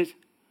 And he says,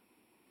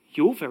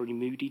 you're very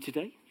moody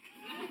today.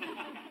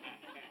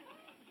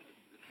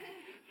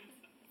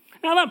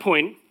 Now, at that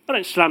point, I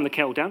don't slam the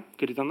kettle down.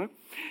 Could have done that.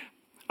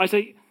 I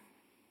say,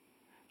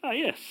 oh,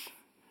 yes,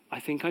 I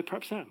think I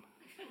perhaps am.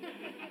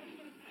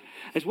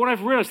 It's what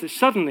I've realized that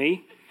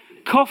suddenly,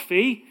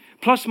 coffee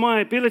plus my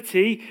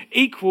ability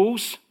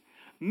equals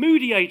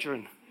moody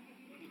Adrian.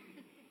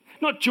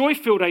 Not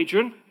joy-filled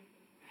Adrian.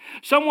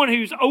 Someone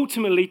who's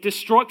ultimately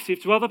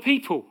destructive to other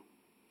people.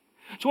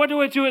 So what do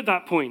I do at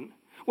that point?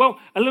 Well,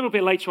 a little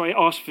bit later, I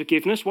asked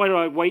forgiveness. Why did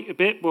I wait a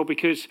bit? Well,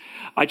 because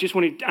I just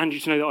wanted Andrew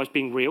to know that I was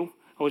being real.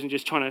 I wasn't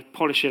just trying to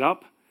polish it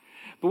up.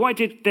 But what I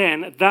did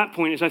then, at that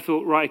point, is I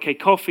thought, right, okay,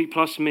 coffee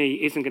plus me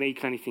isn't going to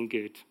equal anything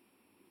good.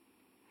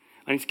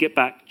 I need to get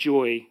back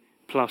joy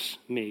plus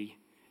me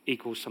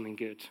equals something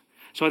good.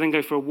 So I then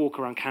go for a walk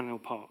around Cannon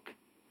Park.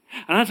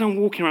 And as I'm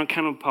walking around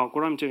Cannon Park,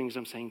 what I'm doing is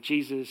I'm saying,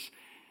 Jesus,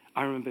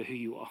 I remember who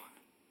you are.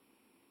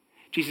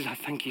 Jesus, I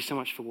thank you so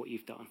much for what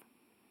you've done.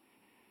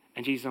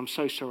 And Jesus, I'm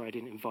so sorry I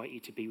didn't invite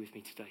you to be with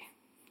me today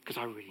because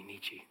I really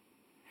need you.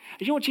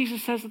 And you know what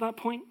Jesus says at that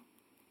point?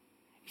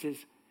 He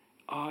says,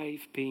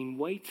 I've been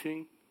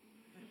waiting.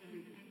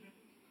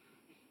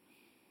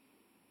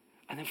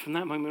 And then from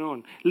that moment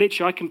on,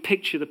 literally I can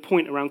picture the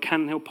point around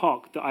Cannon Hill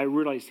Park that I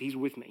realized he's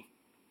with me.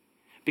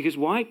 Because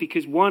why?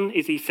 Because one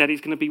is he said he's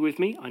going to be with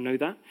me. I know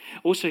that.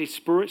 Also his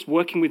Spirit's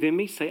working within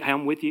me. Say, hey,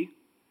 I'm with you.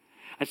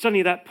 And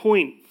suddenly at that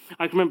point,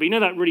 I can remember, you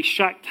know that really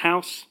shacked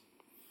house?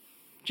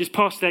 Just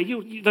past there.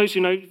 Those who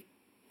know,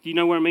 you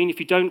know where I mean. If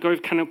you don't go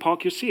to Cannon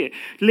Park, you'll see it.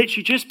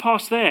 Literally just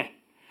past there.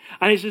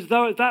 And it's as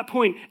though at that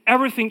point,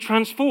 everything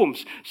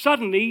transforms.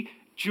 Suddenly,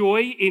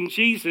 joy in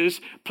Jesus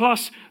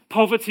plus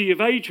poverty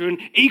of Adrian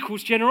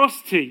equals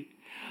generosity.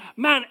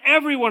 Man,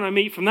 everyone I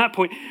meet from that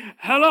point,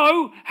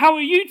 hello, how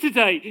are you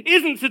today?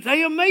 Isn't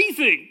today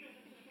amazing?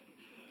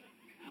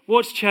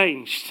 What's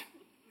changed?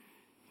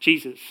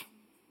 Jesus.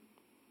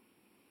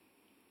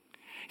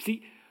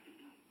 See,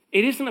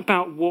 it isn't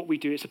about what we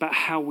do, it's about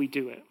how we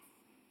do it.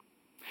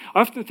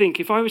 I often think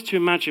if I was to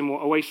imagine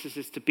what Oasis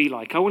is to be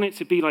like, I want it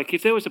to be like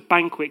if there was a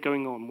banquet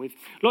going on with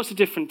lots of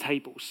different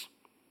tables,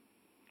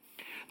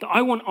 that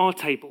I want our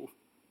table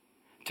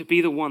to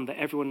be the one that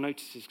everyone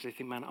notices because they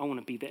think, man, I want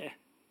to be there.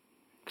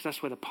 Because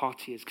that's where the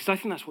party is. Because I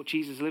think that's what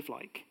Jesus lived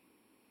like.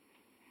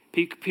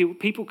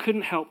 People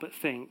couldn't help but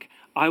think,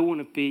 I want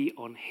to be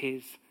on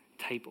his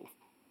table.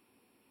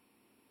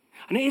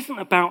 And it isn't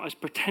about us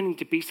pretending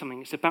to be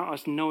something. It's about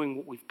us knowing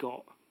what we've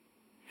got.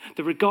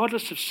 That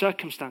regardless of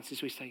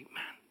circumstances, we say,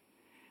 man,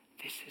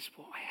 this is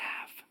what I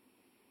have.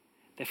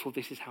 Therefore,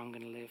 this is how I'm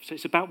going to live. So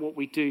it's about what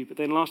we do. But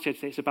then lastly, I'd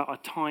say it's about our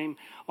time,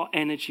 our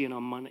energy, and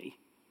our money.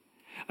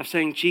 Of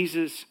saying,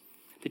 Jesus,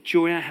 the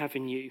joy I have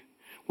in you,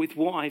 with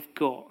what I've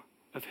got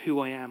of who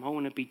I am, I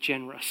want to be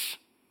generous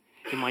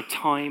in my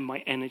time, my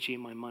energy,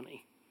 and my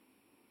money.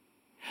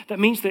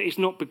 That means that it's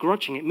not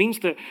begrudging. It means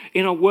that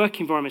in our work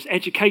environments,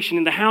 education,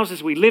 in the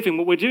houses we live in,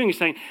 what we're doing is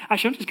saying,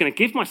 actually, I'm just going to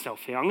give myself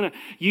here. I'm going to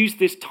use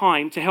this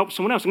time to help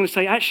someone else. I'm going to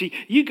say, actually,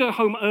 you go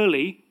home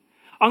early.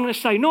 I'm going to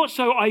say, not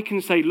so I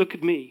can say, look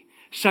at me,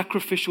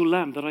 sacrificial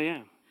lamb that I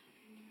am.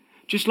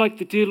 Just like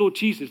the dear Lord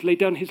Jesus laid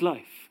down his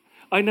life.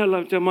 I now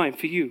lay down mine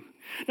for you.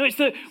 No, it's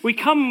that we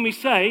come and we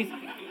say,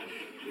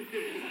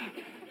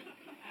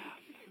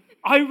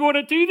 I want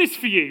to do this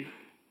for you.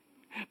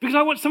 Because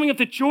I want something of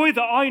the joy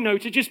that I know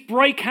to just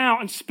break out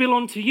and spill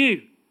onto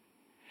you.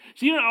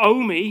 So you don't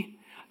owe me.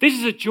 This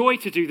is a joy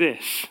to do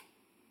this.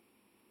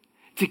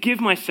 To give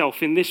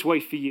myself in this way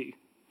for you.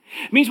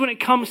 It means when it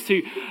comes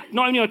to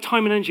not only our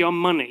time and energy, our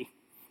money.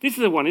 This is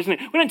the one, isn't it?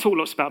 We don't talk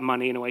lots about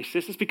money in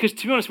Oasis. It's because,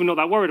 to be honest, we're not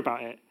that worried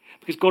about it.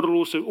 Because God will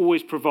also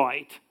always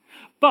provide.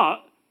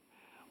 But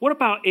what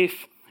about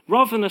if,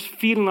 rather than us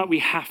feeling like we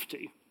have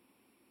to,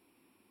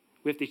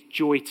 we have this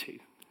joy to?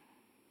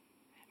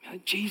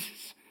 Like,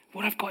 Jesus,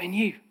 what I've got in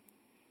you,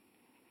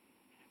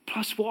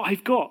 plus what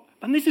I've got.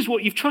 And this is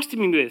what you've trusted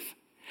me with.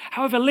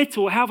 However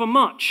little, however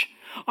much,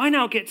 I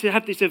now get to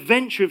have this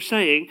adventure of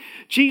saying,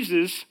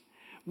 Jesus,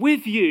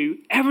 with you,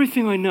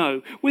 everything I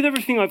know, with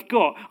everything I've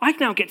got, I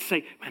now get to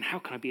say, man, how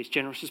can I be as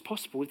generous as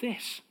possible with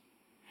this?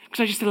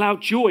 Because I just allow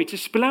joy to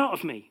spill out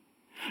of me.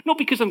 Not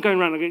because I'm going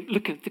around and going,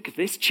 look at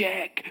this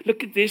check,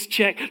 look at this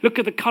check, look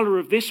at the colour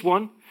of this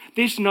one,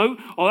 this note,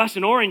 oh, that's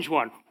an orange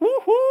one.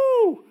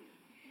 Woohoo!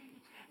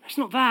 It's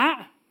not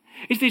that.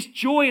 It's this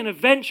joy and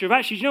adventure of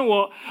actually, you know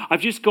what?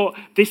 I've just got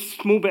this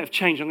small bit of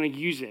change. I'm going to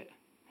use it.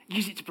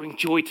 Use it to bring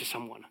joy to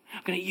someone.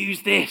 I'm going to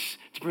use this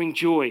to bring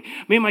joy.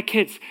 Me and my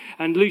kids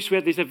and Luce, we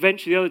had this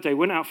adventure the other day,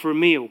 went out for a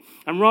meal.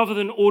 And rather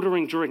than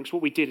ordering drinks,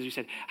 what we did is we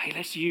said, hey,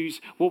 let's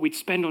use what we'd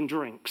spend on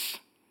drinks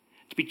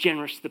to be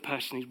generous to the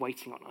person who's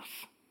waiting on us.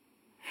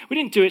 We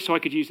didn't do it so I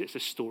could use it as a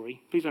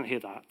story. Please don't hear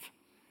that.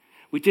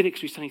 We did it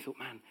because we suddenly thought,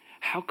 man,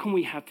 how can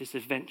we have this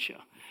adventure?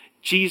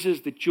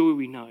 Jesus, the joy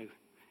we know,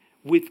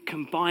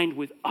 combined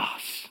with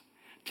us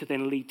to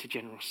then lead to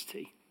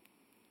generosity.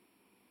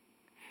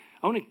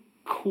 I want to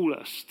call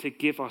us to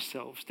give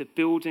ourselves to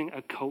building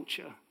a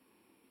culture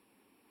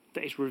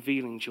that is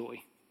revealing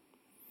joy.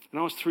 And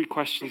I ask 3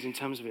 questions in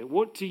terms of it.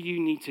 What do you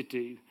need to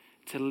do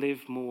to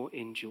live more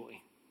in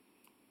joy?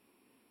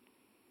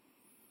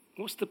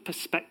 What's the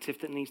perspective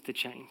that needs to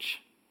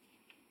change?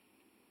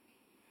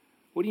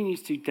 What do you need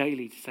to do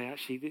daily to say,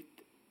 actually,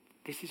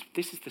 this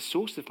is the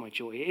source of my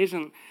joy? It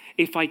isn't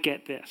if I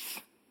get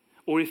this.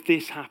 Or if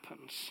this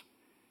happens,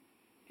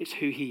 it's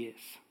who he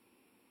is.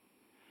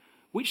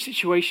 Which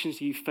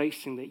situations are you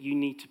facing that you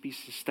need to be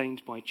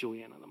sustained by joy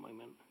in at the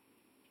moment?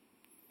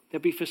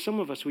 There'll be for some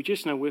of us, we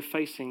just know we're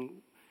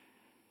facing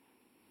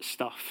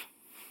stuff.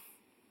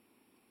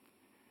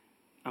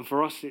 And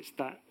for us, it's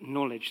that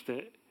knowledge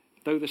that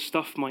though the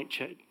stuff might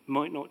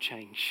not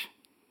change,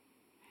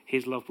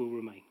 his love will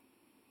remain.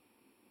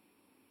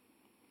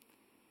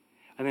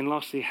 And then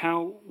lastly,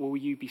 how will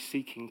you be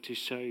seeking to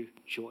sow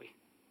joy?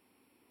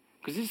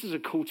 Because this is a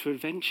call to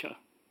adventure.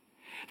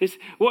 I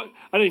don't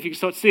know if you can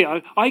start to see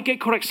it. I get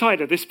quite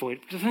excited at this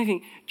point because I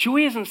think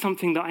joy isn't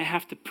something that I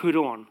have to put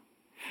on.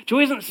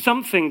 Joy isn't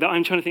something that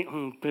I'm trying to think,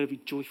 I better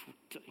be joyful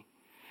today.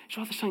 It's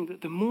rather something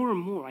that the more and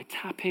more I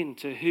tap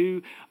into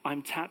who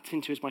I'm tapped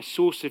into as my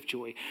source of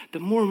joy, the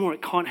more and more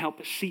it can't help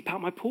but seep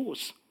out my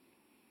pores.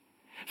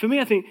 For me,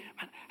 I think,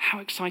 man, how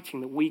exciting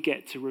that we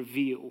get to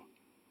reveal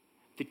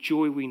the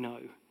joy we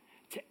know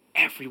to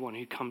everyone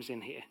who comes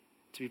in here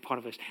to be part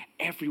of us.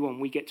 Everyone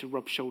we get to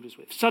rub shoulders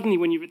with. Suddenly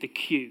when you're at the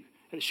queue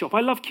at the shop,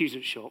 I love queues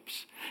at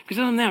shops, because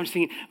I'm there, I'm just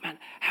thinking, man,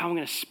 how am I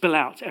going to spill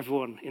out to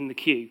everyone in the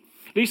queue?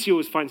 Lucy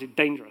always finds it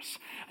dangerous.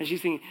 And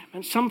she's thinking,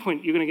 man, at some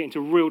point you're going to get into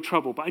real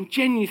trouble. But I'm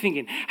genuinely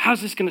thinking,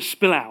 how's this going to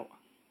spill out?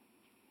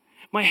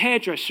 My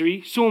hairdresser,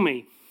 he saw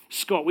me.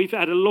 Scott, we've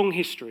had a long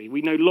history.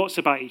 We know lots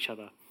about each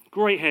other.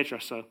 Great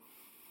hairdresser.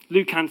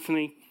 Luke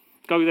Anthony,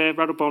 Go there,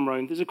 Rattlebone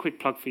Road. There's a quick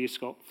plug for you,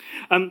 Scott.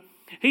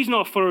 He's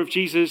not a follower of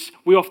Jesus.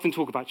 We often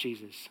talk about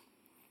Jesus.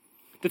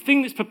 The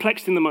thing that's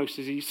perplexed him the most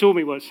is he saw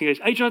me once and he goes,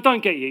 Adrian, I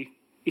don't get you.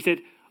 He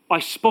said, I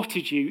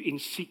spotted you in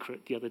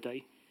secret the other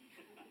day.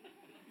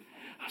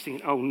 I was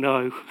thinking, oh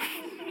no.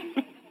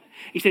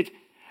 He said,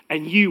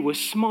 and you were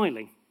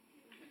smiling.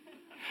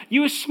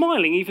 You were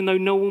smiling even though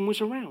no one was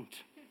around.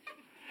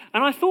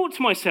 And I thought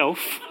to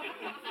myself,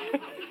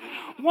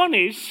 one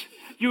is,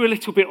 you're a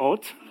little bit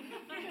odd.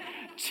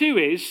 Two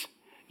is,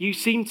 you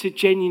seem to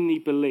genuinely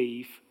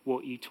believe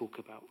what you talk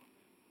about.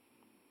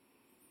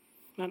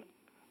 And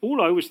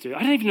all I was doing,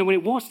 I don't even know when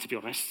it was, to be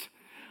honest.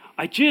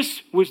 I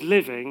just was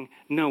living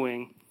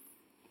knowing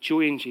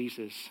joy in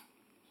Jesus,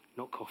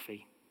 not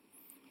coffee,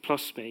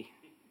 plus me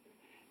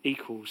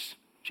equals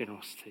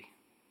generosity.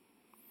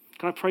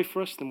 Can I pray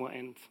for us? Then we'll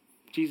end.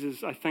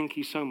 Jesus, I thank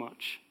you so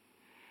much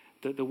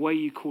that the way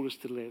you call us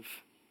to live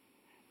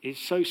is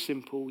so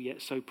simple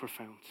yet so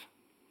profound.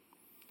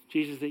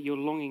 Jesus, that your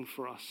longing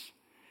for us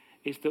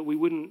is that we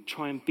wouldn't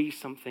try and be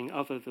something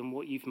other than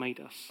what you've made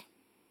us.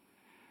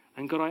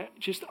 And God, I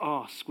just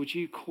ask, would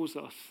you cause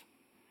us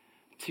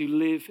to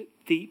live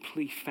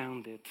deeply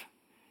founded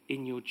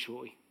in your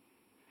joy,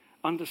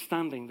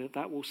 understanding that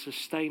that will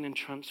sustain and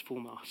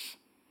transform us,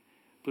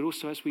 but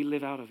also as we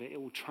live out of it,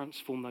 it will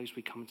transform those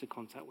we come into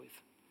contact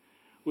with.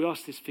 We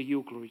ask this for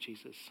your glory,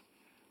 Jesus.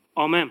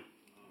 Amen.